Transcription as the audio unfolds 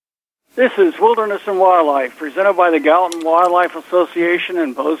This is Wilderness and Wildlife, presented by the Gallatin Wildlife Association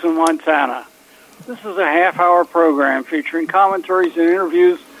in Bozeman, Montana. This is a half-hour program featuring commentaries and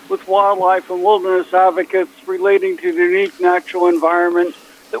interviews with wildlife and wilderness advocates relating to the unique natural environment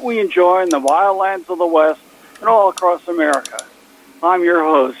that we enjoy in the wildlands of the West and all across America. I'm your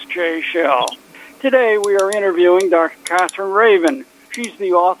host, Jay Shell. Today we are interviewing Dr. Katherine Raven. She's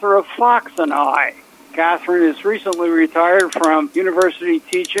the author of Fox and I. Katherine is recently retired from university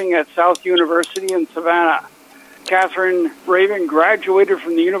teaching at South University in Savannah. Katherine Raven graduated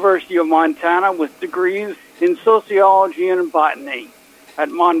from the University of Montana with degrees in sociology and botany. At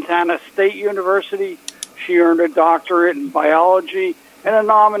Montana State University, she earned a doctorate in biology and a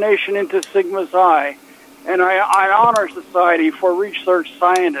nomination into Sigma Xi, and an honor society for research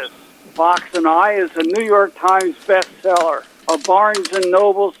scientists. Fox and I is a New York Times bestseller, a Barnes &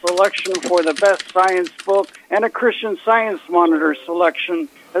 Noble selection for the best science book, and a Christian Science Monitor selection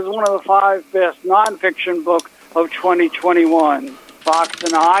as one of the 5 best nonfiction books of 2021. Fox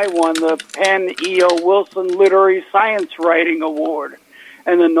and I won the Penn E.O. Wilson Literary Science Writing Award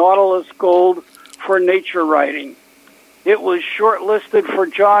and the Nautilus Gold for Nature Writing. It was shortlisted for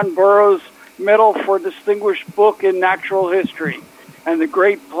John Burroughs Medal for Distinguished Book in Natural History and the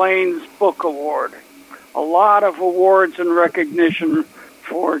Great Plains Book Award. A lot of awards and recognition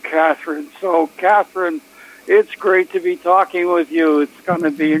for Katherine. So, Katherine, it's great to be talking with you. It's going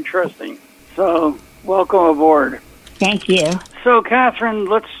to be interesting. So, welcome aboard. Thank you. So, Katherine,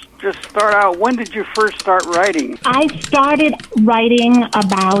 let's just start out. When did you first start writing? I started writing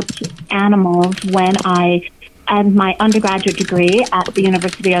about animals when I had my undergraduate degree at the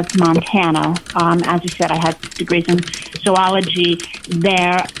University of Montana. As you said, I had degrees in zoology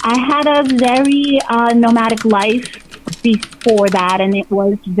there. I had a very nomadic life before that, and it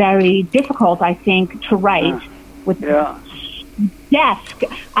was very difficult, I think, to write with the desk.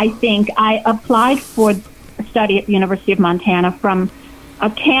 I think I applied for a study at the University of Montana from a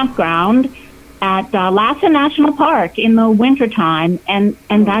campground at Lassen National Park in the wintertime, and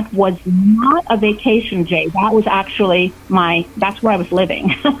that was not a vacation, Jay. That was actually that's where I was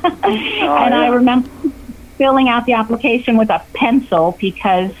living. I remember filling out the application with a pencil,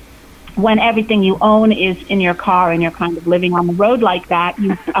 because when everything you own is in your car and you're kind of living on the road like that,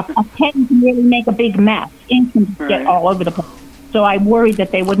 a pen can really make a big mess. Ink can just get all over the place. So I worried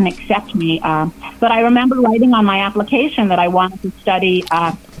that they wouldn't accept me. But I remember writing on my application that I wanted to study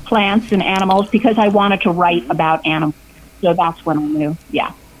plants and animals because I wanted to write about animals. So that's when I knew,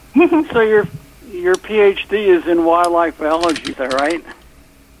 So your PhD is in wildlife biology, is that right?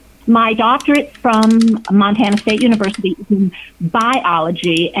 My doctorate from Montana State University is in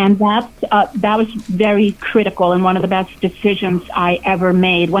biology, and that was very critical and one of the best decisions I ever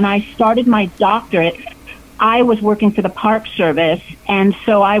made. When I started my doctorate, I was working for the Park Service, and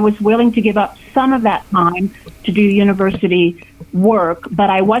so I was willing to give up some of that time to do university work,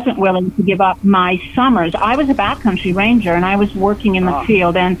 but I wasn't willing to give up my summers. I was a backcountry ranger, and I was working in the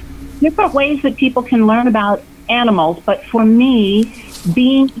field, and different ways that people can learn about animals. But for me,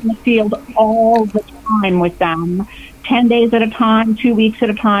 being in the field all the time with them, 10 days at a time, 2 weeks at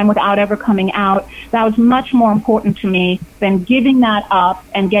a time, without ever coming out, that was much more important to me than giving that up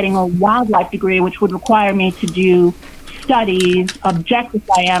and getting a wildlife degree, which would require me to do studies,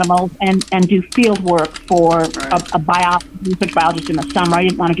 objectify animals, and do field work for a research biologist in the summer. I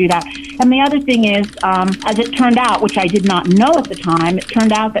didn't want to do that. And the other thing is, as it turned out, which I did not know at the time, it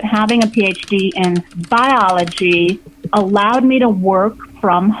turned out that having a PhD in biology allowed me to work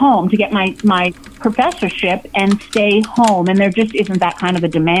from home, to get my professorship and stay home. And there just isn't that kind of a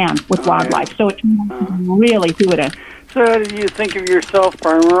demand with wildlife. So it's really intuitive. So do you think of yourself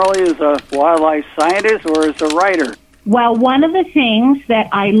primarily as a wildlife scientist or as a writer? Well, one of the things that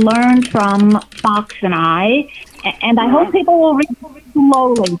I learned from Fox and I, and I hope people will read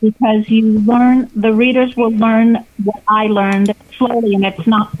slowly, because the readers will learn what I learned slowly, and it's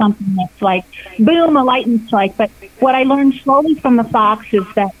not something that's like, boom, a lightning strike. But what I learned slowly from the Fox is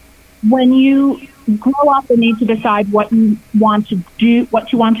that when you grow up and need to decide what you want to do,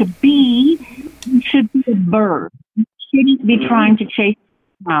 what you want to be, you should be a bird. You shouldn't be trying to chase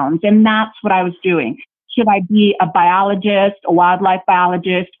sounds, and that's what I was doing. Should I be a biologist, a wildlife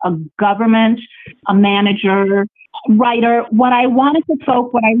biologist, a government, a manager, writer? What I learned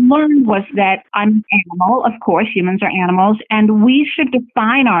was that I'm an animal. Of course, humans are animals, and we should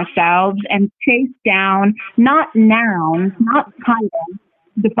define ourselves and chase down not nouns, not titles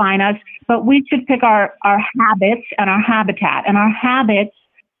to define us, but we should pick our habits and our habitat. And our habits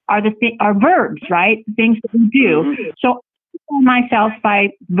are verbs, right? Things that we do. So I define myself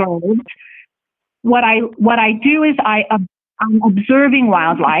by verbs. What I do is I'm observing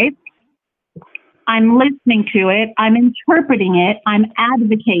wildlife, I'm listening to it. I'm interpreting it. I'm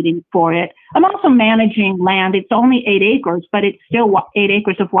advocating for it. I'm also managing land. It's only 8 acres, but it's still 8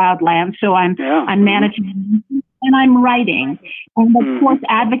 acres of wild land. So I'm managing and I'm writing. And of course,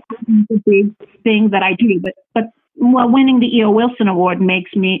 advocating is a big thing that I do. But winning the E.O. Wilson Award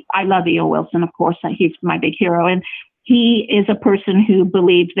makes me, I love E.O. Wilson, of course. He's my big hero. And he is a person who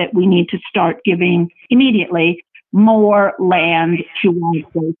believes that we need to start giving immediately more land to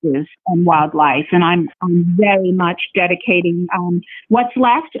wild places and wildlife. And I'm very much dedicating what's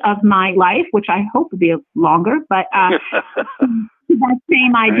left of my life, which I hope will be longer, but to that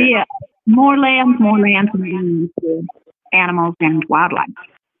same idea, more land to animals and wildlife.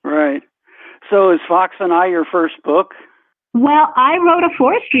 Right. So is Fox and I your first book? Well, I wrote a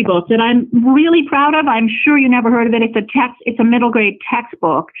forestry book that I'm really proud of. I'm sure you never heard of it. It's a middle grade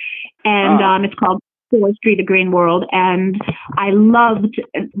textbook, and it's called Forestry, the Green World. And I loved,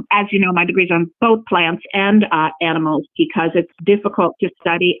 as you know, my degree's on both plants and animals, because it's difficult to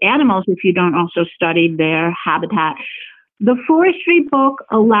study animals if you don't also study their habitat. The forestry book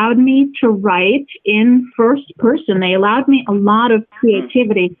allowed me to write in first person. They allowed me a lot of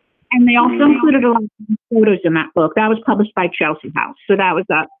creativity. And they also included a lot of photos in that book. That was published by Chelsea House. So that was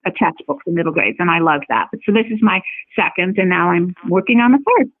a textbook for middle grades, and I loved that. So this is my second, and now I'm working on the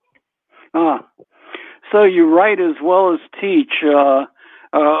third. So you write as well as teach.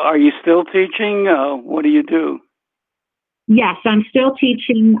 Are you still teaching? What do you do? Yes, I'm still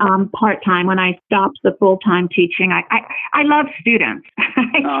teaching part-time. When I stopped the full-time teaching, I love students.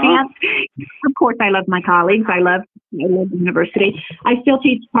 I can't. Of course, I love my colleagues. I love the university. I still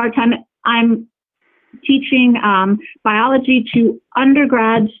teach part-time. I'm teaching biology to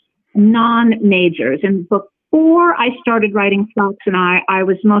undergrads, non-majors. And before I started writing Fox and I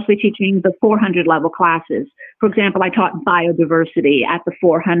was mostly teaching the 400 level classes. For example, I taught biodiversity at the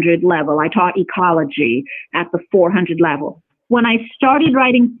 400 level. I taught ecology at the 400 level. When I started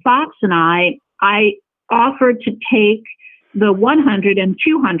writing Fox and I offered to take the 100 and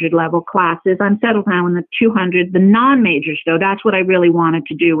 200 level classes. I'm settled now in the 200, the non-majors though. That's what I really wanted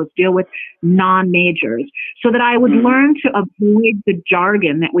to do, was deal with non-majors so that I would learn to avoid the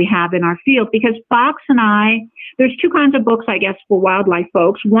jargon that we have in our field. Because Fox and I, there's two kinds of books, I guess, for wildlife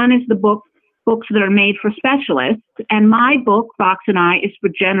folks. One is the books that are made for specialists. And my book, Fox and I, is for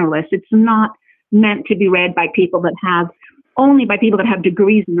generalists. It's not meant to be read by only by people that have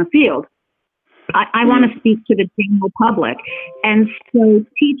degrees in the field. I want to speak to the general public. And so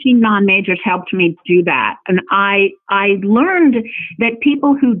teaching non-majors helped me do that. And I learned that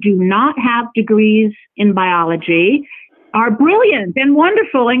people who do not have degrees in biology are brilliant and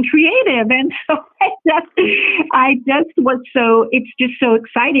wonderful and creative. And so it's just so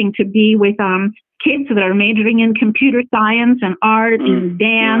exciting to be with kids that are majoring in computer science and art and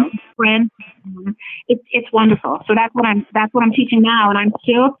dance, French. It's wonderful. So that's what I'm teaching now, and I'm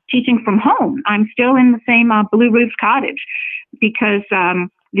still teaching from home. I'm still in the same Blue Roofs cottage, because the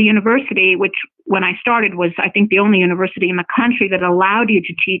university, which when I started was, I think, the only university in the country that allowed you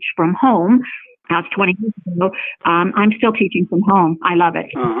to teach from home. That's 20 years ago. I'm still teaching from home. I love it.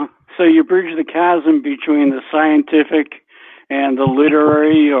 So you bridge the chasm between the scientific and the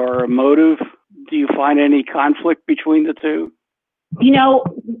literary or emotive. Do you find any conflict between the two? You know,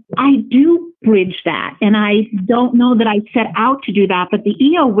 I do bridge that, and I don't know that I set out to do that, but the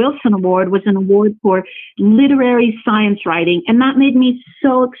E.O. Wilson Award was an award for literary science writing, and that made me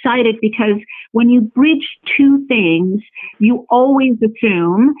so excited, because when you bridge two things, you always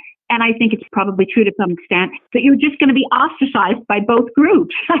assume, and I think it's probably true to some extent, that you're just going to be ostracized by both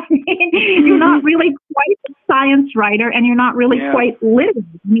groups. I mean, you're not really quite a science writer, and you're not really quite literate.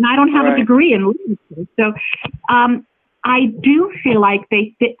 I mean, I don't have a degree in literature. So I do feel like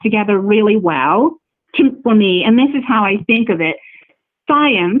they fit together really well for me, and this is how I think of it.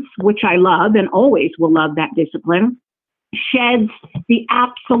 Science, which I love and always will love that discipline, sheds the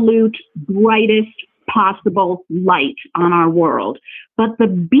absolute brightest possible light on our world. But the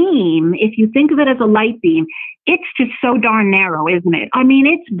beam, if you think of it as a light beam, it's just so darn narrow, isn't it? I mean,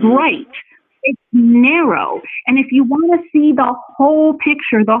 it's bright. It's narrow. And if you want to see the whole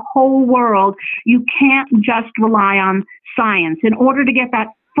picture, the whole world, you can't just rely on science. In order to get that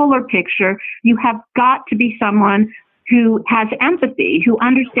fuller picture, you have got to be someone who has empathy, who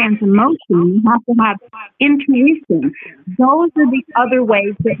understands emotion. You have to have intuition. Those are the other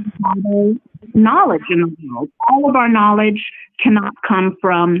ways that we gather knowledge in the world. All of our knowledge cannot come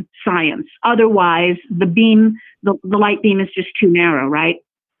from science. Otherwise, the light beam is just too narrow, right?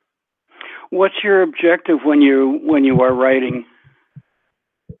 What's your objective when you are writing?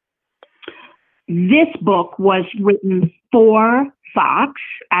 This book was written for Fox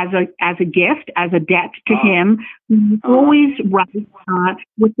as a gift, as a debt to him. He always writes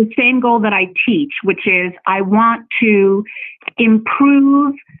with the same goal that I teach, which is I want to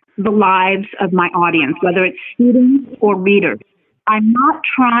improve the lives of my audience, whether it's students or readers. I'm not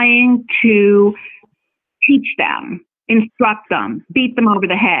trying to teach them, instruct them, beat them over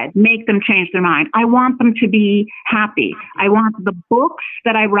the head, make them change their mind. I want them to be happy. I want the books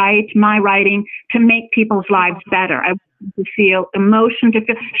that I write, my writing, to make people's lives better. I want them to feel emotion, to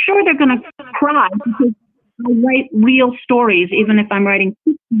feel, sure, they're going to cry because I write real stories, even if I'm writing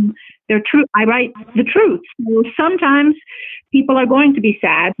fiction. They're true. I write the truth. So sometimes people are going to be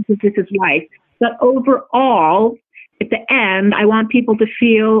sad because this is life. But overall, at the end, I want people to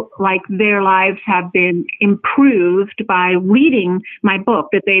feel like their lives have been improved by reading my book,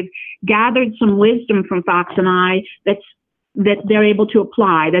 that they've gathered some wisdom from Fox and I that they're able to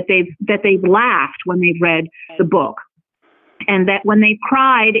apply, that they've laughed when they've read the book, and that when they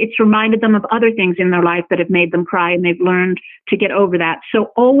cried, it's reminded them of other things in their life that have made them cry, and they've learned to get over that.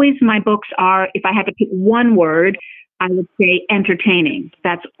 So always my books are, if I had to pick one word, I would say entertaining.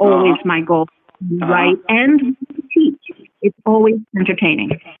 That's always my goal. Right, and teach. It's always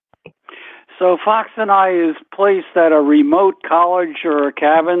entertaining. So Fox and I is placed at a remote college or a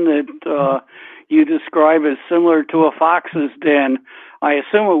cabin that you describe as similar to a fox's den. I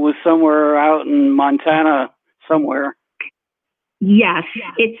assume it was somewhere out in Montana somewhere. Yes,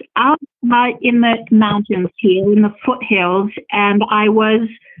 it's out in the mountains here, in the foothills, and I was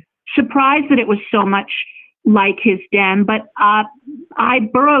surprised that it was so much like his den, but I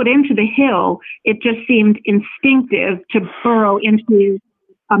burrowed into the hill. It just seemed instinctive to burrow into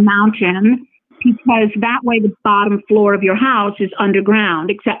a mountain because that way the bottom floor of your house is underground,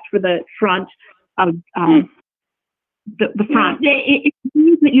 except for the front of the front. It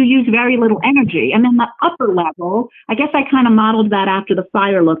means that you use very little energy. And then the upper level, I guess I kind of modeled that after the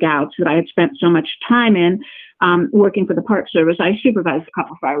fire lookouts that I had spent so much time in. Working for the Park Service, I supervised a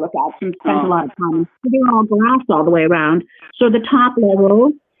couple of fire lookouts and spent a lot of time. They're all glass all the way around. So the top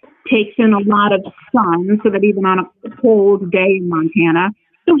level takes in a lot of sun so that even on a cold day in Montana.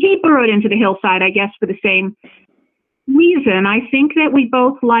 So he burrowed into the hillside, I guess, for the same reason. I think that we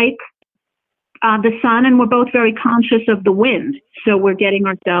both like the sun, and we're both very conscious of the wind. So we're getting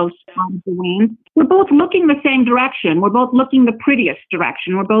ourselves on the wind. We're both looking the same direction. We're both looking the prettiest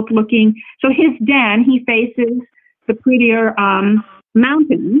direction. We're both looking. So his den, he faces the prettier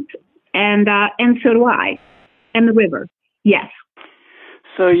mountains, and so do I, and the river. Yes.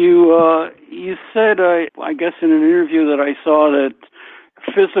 So you said, I guess in an interview that I saw, that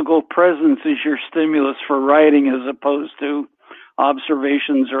physical presence is your stimulus for writing as opposed to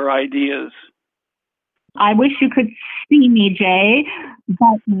observations or ideas. I wish you could see me, Jay,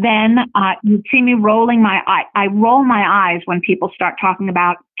 but then you'd see me rolling my eye. I roll my eyes when people start talking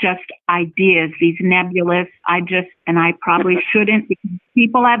about just ideas, these nebulous. And I probably shouldn't, because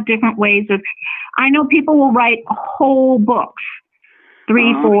people have different ways of. I know people will write whole books,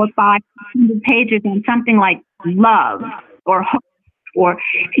 3, 4, 500 pages on something like love or hope or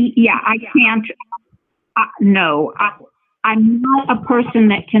I can't. No, I'm not a person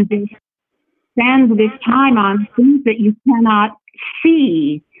that can just spend this time on things that you cannot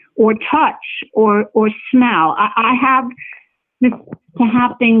see or touch or smell. I have to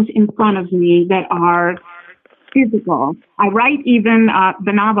have things in front of me that are physical. I write even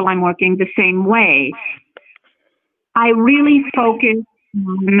the novel I'm working the same way. I really focus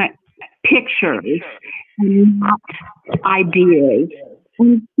on pictures and not ideas.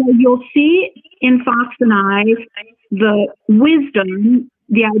 And so you'll see in Fox and I the wisdom,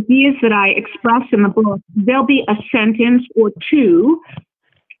 the ideas that I express in the book. There'll be a sentence or two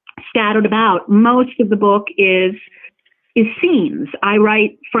scattered about. Most of the book is scenes. I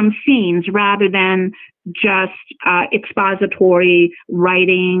write from scenes rather than just expository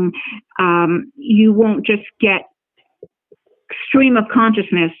writing. You won't just get stream of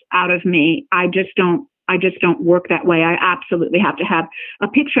consciousness out of me. I just don't work that way. I absolutely have to have a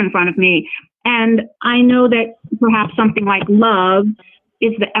picture in front of me. And I know that perhaps something like love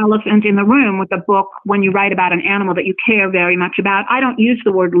is the elephant in the room with a book when you write about an animal that you care very much about. I don't use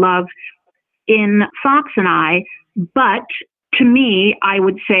the word love in Fox and I, but to me, I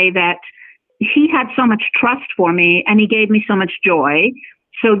would say that he had so much trust for me and he gave me so much joy.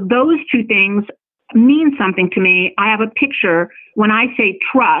 So those two things mean something to me. I have a picture. When I say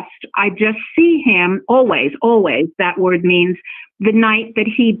trust, I just see him always. That word means the night that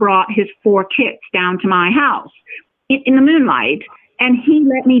he brought his 4 kids down to my house in the moonlight, and he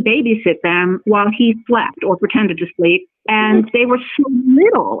let me babysit them while he slept or pretended to sleep. And they were so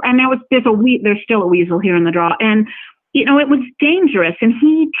little. And there's still a weasel here in the drawer. And it was dangerous, and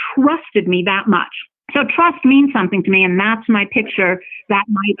he trusted me that much. So trust means something to me, and that's my picture that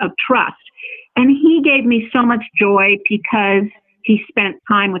night of trust. And he gave me so much joy because he spent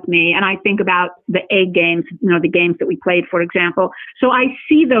time with me. And I think about the egg games, the games that we played, for example. So I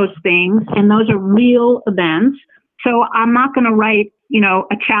see those things, and those are real events. So I'm not going to write,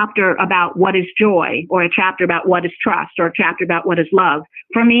 a chapter about what is joy, or a chapter about what is trust, or a chapter about what is love.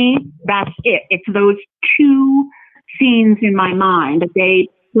 For me, that's it. It's those two scenes in my mind, a day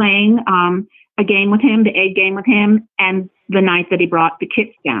playing a game with him, the egg game with him, and the night that he brought the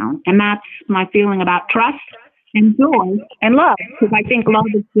kits down. And that's my feeling about trust and joy and love, because I think love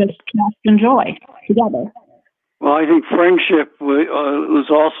is just trust and joy together. Well, I think friendship was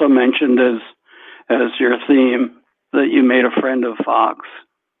also mentioned as your theme, that you made a friend of Fox.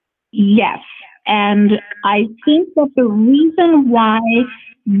 Yes. And I think that the reason why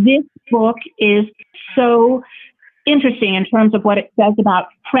this book is so interesting in terms of what it says about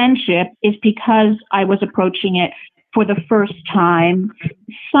friendship is because I was approaching it for the first time.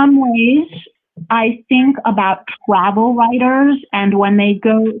 Some ways I think about travel writers, and when they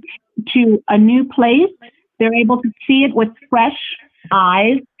go to a new place, they're able to see it with fresh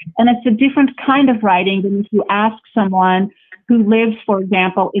eyes. And it's a different kind of writing than if you ask someone who lives, for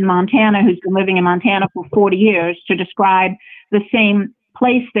example, in Montana, who's been living in Montana for 40 years, to describe the same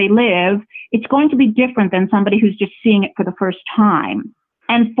place they live. It's going to be different than somebody who's just seeing it for the first time.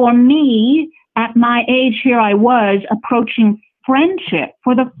 And for me, at my age, here I was approaching friendship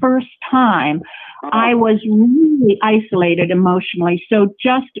for the first time. I was really isolated emotionally, so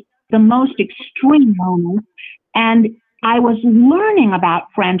just the most extreme moments. And I was learning about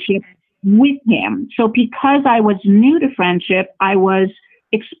friendship with him. So because I was new to friendship, I was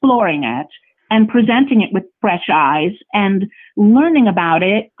exploring it and presenting it with fresh eyes and learning about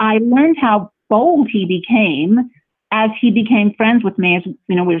it. I learned how bold he became as he became friends with me, as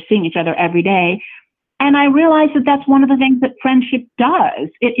we were seeing each other every day. And I realized that that's one of the things that friendship does.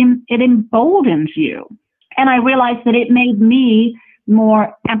 It emboldens you. And I realized that it made me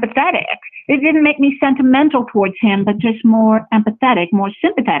more empathetic. It didn't make me sentimental towards him, but just more empathetic, more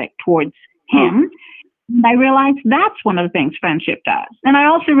sympathetic towards him. And I realized that's one of the things friendship does. And I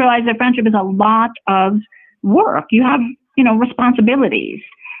also realized that friendship is a lot of work. You have, responsibilities.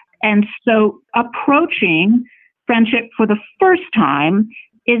 And so approaching friendship for the first time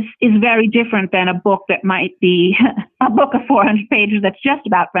is very different than a book that might be a book of 400 pages that's just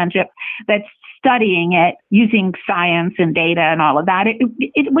about friendship, that's studying it using science and data and all of that.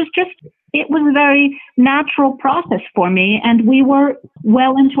 It was a very natural process for me. And we were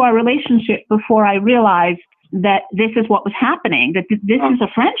well into our relationship before I realized that this is what was happening, that this is a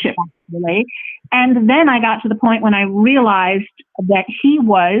friendship, actually. And then I got to the point when I realized that he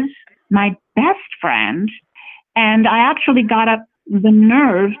was my best friend. And I actually got up the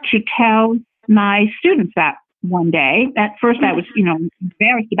nerve to tell my students that one day. At first I was,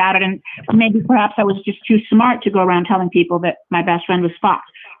 embarrassed about it, and maybe perhaps I was just too smart to go around telling people that my best friend was Fox.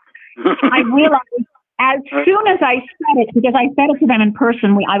 I realized as soon as I said it, because I said it to them in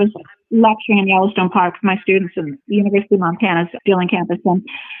person, I was lecturing in Yellowstone Park for my students in the University of Montana's Dillon campus, and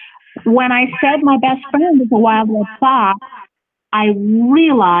when I said my best friend was a wild red fox, I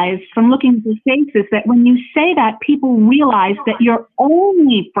realized from looking at the faces that when you say that, people realize that your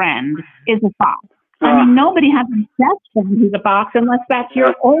only friend is a fox. I mean, nobody has a best friend who's a fox unless that's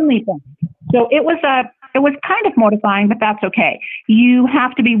your only friend. So it was kind of mortifying, but that's okay. You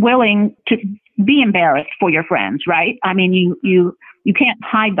have to be willing to be embarrassed for your friends, right? I mean, you can't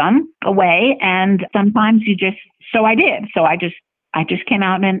hide them away, and sometimes so I did. So I just came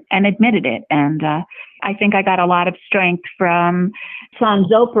out and admitted it. And I think I got a lot of strength from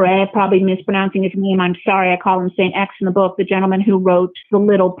Sanzopere, probably mispronouncing his name. I'm sorry, I call him Saint X in the book, the gentleman who wrote The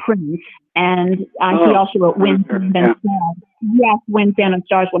Little Prince. And he also wrote Wind, Sand, and Stars. Yes, Wind, Sand, and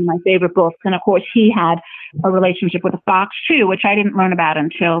Stars, one of my favorite books. And of course, he had a relationship with a fox too, which I didn't learn about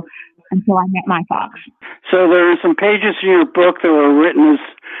until I met my fox. So there are some pages in your book that were written as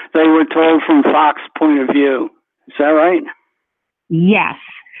they were told from Fox's point of view. Is that right? Yes.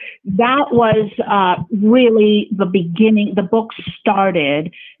 That was really the beginning. The book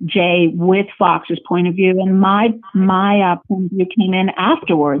started, Jay, with Fox's point of view, and my point of view came in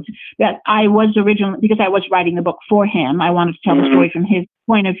afterwards. That I was originally, because I was writing the book for him, I wanted to tell the story from his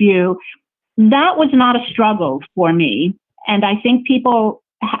point of view. That was not a struggle for me, and I think people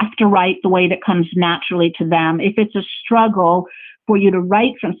have to write the way that comes naturally to them. If it's a struggle for you to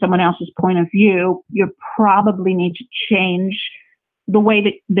write from someone else's point of view, you probably need to change the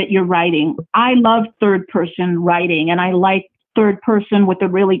way that you're writing. I love third person writing, and I like third person with a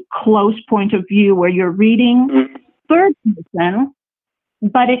really close point of view where you're reading third person,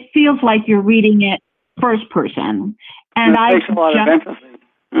 but it feels like you're reading it first person. And it takes a lot of empathy.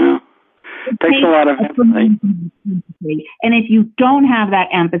 Yeah. It takes a lot of empathy. And if you don't have that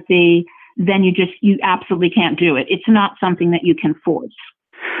empathy, then you absolutely can't do it. It's not something that you can force.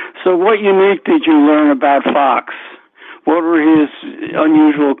 So what unique did you learn about Fox? What were his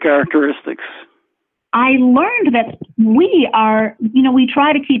unusual characteristics? I learned that we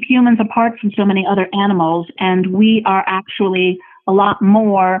try to keep humans apart from so many other animals, and we are actually a lot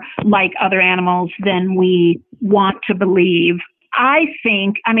more like other animals than we want to believe.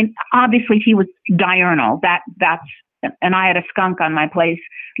 Obviously he was diurnal. And I had a skunk on my place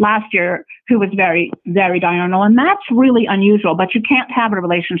last year who was very, very diurnal, and that's really unusual, but you can't have a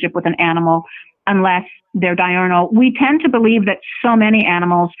relationship with an animal unless they're diurnal. We tend to believe that so many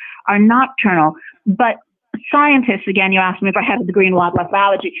animals are nocturnal, but scientists, again, you asked me if I had a degree in wildlife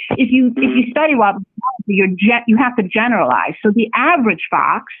biology. If you study wildlife biology, you have to generalize. So the average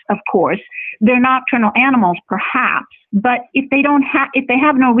fox, of course, they're nocturnal animals, perhaps, but if they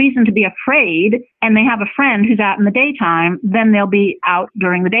have no reason to be afraid and they have a friend who's out in the daytime, then they'll be out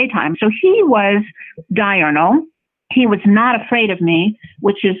during the daytime. So he was diurnal. He was not afraid of me,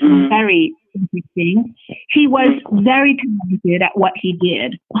 which is very interesting. He was very talented at what he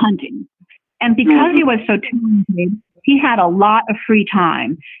did, hunting. And because he was so talented, he had a lot of free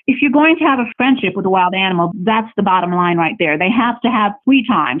time. If you're going to have a friendship with a wild animal, that's the bottom line right there. They have to have free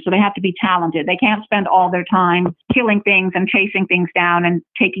time, so they have to be talented. They can't spend all their time killing things and chasing things down and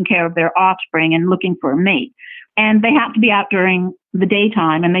taking care of their offspring and looking for a mate. And they have to be out during the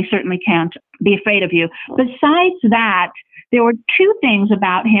daytime, and they certainly can't be afraid of you. Besides that, there were two things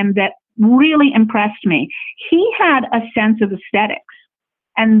about him that really impressed me. He had a sense of aesthetics.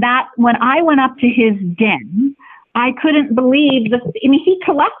 And that when I went up to his den, I couldn't believe he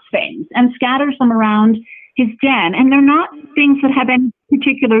collects things and scatters them around his den, and they're not things that have any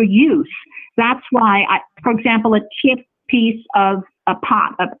particular use. That's why, for example, a chipped piece of a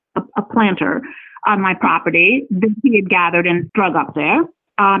pot, a planter on my property that he had gathered and drug up there.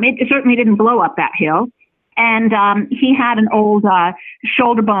 It certainly didn't blow up that hill. And he had an old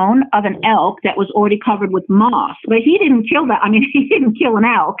shoulder bone of an elk that was already covered with moss. But he didn't kill that. He didn't kill an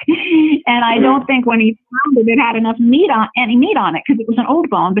elk. And I don't think when he found it had enough meat on it because it was an old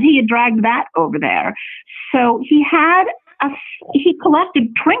bone. But he had dragged that over there. So he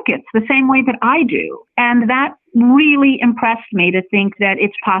collected trinkets the same way that I do. And that really impressed me to think that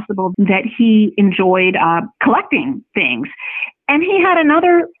it's possible that he enjoyed collecting things. And he had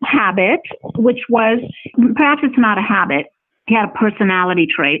another habit, which was, perhaps it's not a habit, he had a personality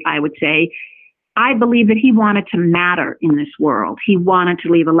trait, I would say. I believe that he wanted to matter in this world. He wanted to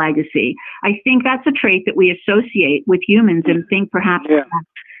leave a legacy. I think that's a trait that we associate with humans and think perhaps that's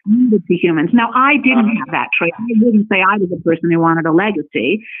needed to humans. Now, I didn't have that trait. I wouldn't say I was a person who wanted a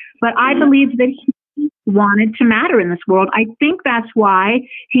legacy, but I believe that he wanted to matter in this world. I think that's why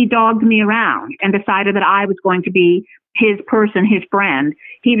he dogged me around and decided that I was going to be his person, his friend.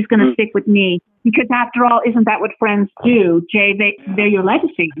 He was going to stick with me because, after all, isn't that what friends do, Jay? They're your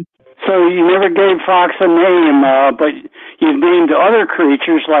legacy. So you never gave Fox a name, but you named other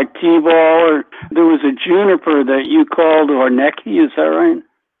creatures like T-Ball, or there was a juniper that you called Horneki, is that right?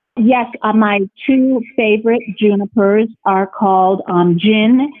 Yes, my two favorite junipers are called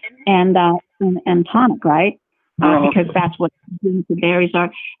Gin and tonic, right? Because that's what juniper berries are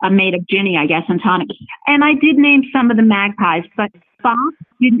made of, ginny, I guess, and tonic. And I did name some of the magpies, but Fox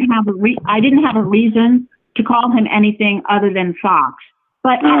I didn't have a reason to call him anything other than Fox.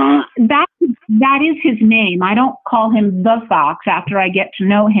 But that is his name. I don't call him the Fox after I get to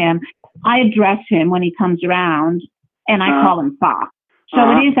know him. I address him when he comes around, and I call him Fox. So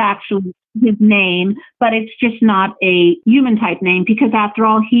it is actually his name, but it's just not a human type name because, after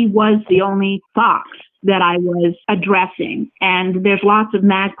all, he was the only fox that I was addressing. And there's lots of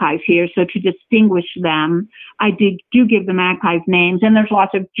magpies here, so to distinguish them, I do give the magpies names. And there's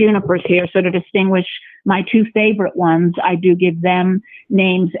lots of junipers here, so to distinguish my two favorite ones, I do give them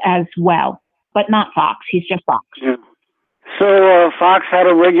names as well. But not Fox, he's just Fox. Yeah. So Fox had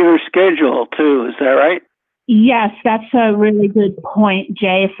a regular schedule, too, is that right? Yes, that's a really good point,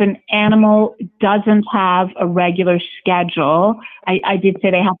 Jay. If an animal doesn't have a regular schedule, I did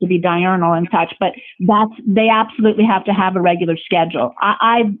say they have to be diurnal and such, but they absolutely have to have a regular schedule.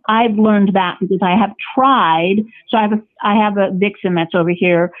 I've learned that because I have tried. So I have a vixen that's over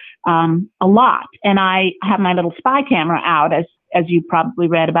here a lot, and I have my little spy camera out, as you probably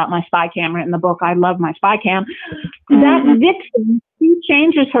read about my spy camera in the book. I love my spy cam. That vixen, she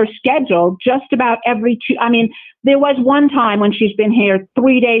changes her schedule just about every there was one time when she's been here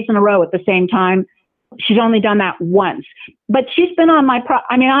 3 days in a row at the same time. She's only done that once, but she's been on my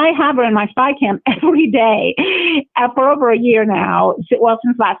I have her in my spy cam every day for over a year now. Well,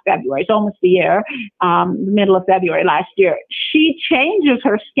 since last February, it's almost a year, middle of February last year. She changes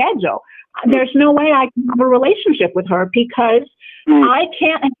her schedule. There's no way I can have a relationship with her because I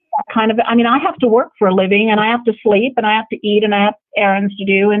can't have that kind of, I have to work for a living and I have to sleep and I have to eat and I have errands to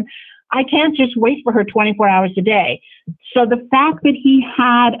do. And I can't just wait for her 24 hours a day. So the fact that he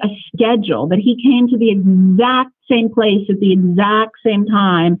had a schedule, that he came to the exact same place at the exact same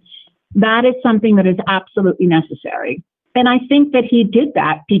time, that is something that is absolutely necessary. And I think that he did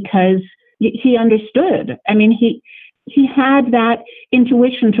that because he understood. He had that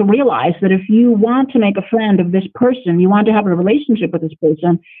intuition to realize that if you want to make a friend of this person, you want to have a relationship with this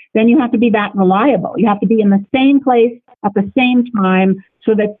person, then you have to be that reliable. You have to be in the same place at the same time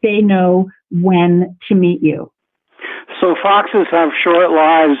so that they know when to meet you. So foxes have short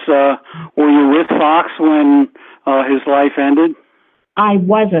lives. Were you with Fox when his life ended? I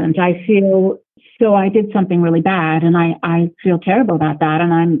wasn't. I feel so I did something really bad, and I feel terrible about that.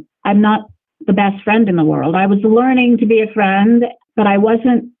 And I'm not the best friend in the world. I was learning to be a friend, but I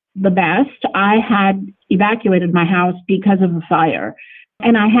wasn't the best. I had evacuated my house because of a fire,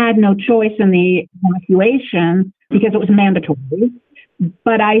 and I had no choice in the evacuation because it was mandatory.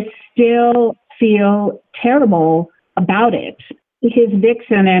 But I still feel terrible about it. His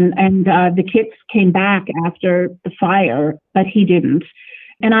vixen and the kits came back after the fire, but he didn't.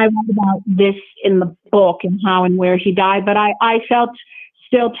 And I wrote about this in the book and how and where he died, but I felt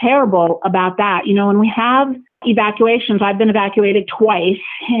still terrible about that. When we have evacuations, I've been evacuated twice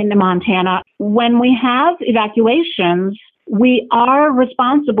in Montana. When we have evacuations, we are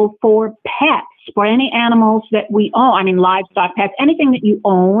responsible for pets, for any animals that we own. Livestock, pets, anything that you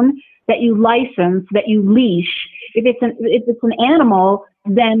own, that you license, that you leash. If it's an animal,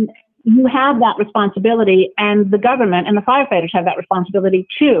 then you have that responsibility, and the government and the firefighters have that responsibility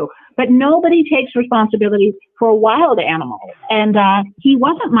too. But nobody takes responsibility for a wild animal. And he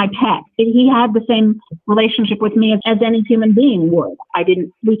wasn't my pet. He had the same relationship with me as any human being would. I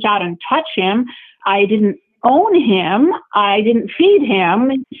didn't reach out and touch him. I didn't own him. I didn't feed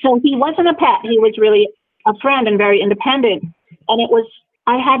him. So he wasn't a pet. He was really a friend and very independent. And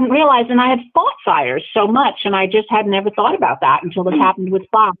I hadn't realized, and I had fought fires so much, and I just had never thought about that until it happened with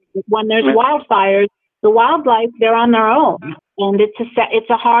Fox. When there's wildfires, the wildlife, they're on their own, and it's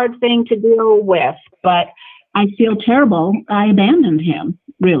a hard thing to deal with. But I feel terrible. I abandoned him.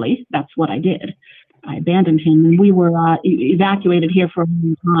 Really, that's what I did. I abandoned him, and we were evacuated here for a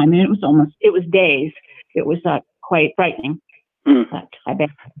long time. And it was days. It was quite frightening. But I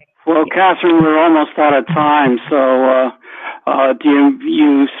abandoned him. Well, Katherine, we're almost out of time. So,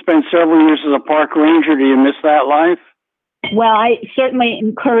 you spent several years as a park ranger. Do you miss that life? Well, I certainly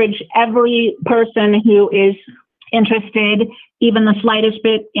encourage every person who is interested, even the slightest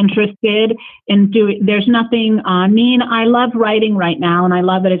bit interested in doing. There's nothing mean. I love writing right now, and I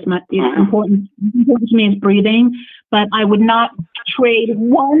love it as much. It's important to me as breathing. But I would not trade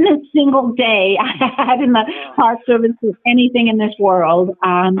one single day I had in the Park Service for anything in this world.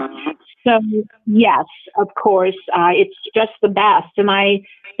 So yes, of course, it's just the best. And I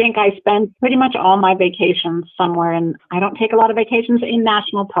think I spend pretty much all my vacations somewhere, and I don't take a lot of vacations in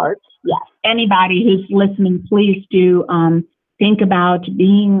national parks. Yes. Anybody who's listening, please do think about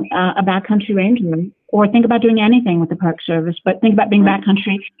being a backcountry ranger, or think about doing anything with the Park Service, but think about being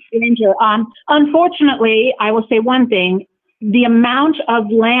backcountry ranger. Unfortunately, I will say one thing. The amount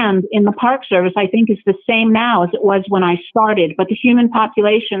of land in the Park Service, I think, is the same now as it was when I started, but the human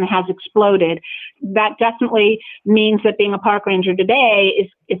population has exploded. That definitely means that being a park ranger today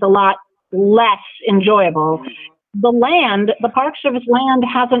is a lot less enjoyable. The Park Service land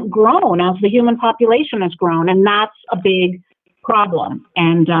hasn't grown as the human population has grown, and that's a big problem.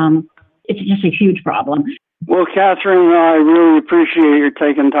 And it's just a huge problem. Well, Katherine, I really appreciate your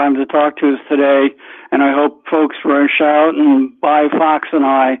taking time to talk to us today, and I hope folks rush out and buy Fox and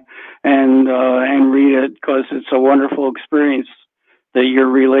I and read it, because it's a wonderful experience that you're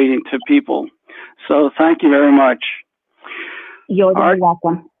relating to people. So thank you very much. You're very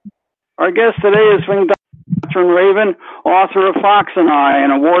welcome. Our guest today is Katherine Raven, author of Fox and I, an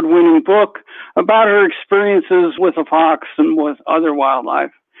award-winning book about her experiences with a fox and with other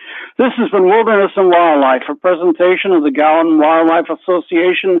wildlife. This has been Wilderness and Wildlife, a presentation of the Gallatin Wildlife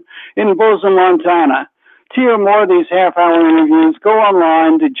Association in Bozeman, Montana. To hear more of these half-hour interviews, go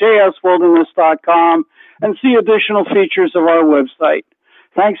online to jswilderness.com and see additional features of our website.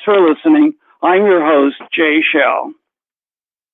 Thanks for listening. I'm your host, Jay Shell.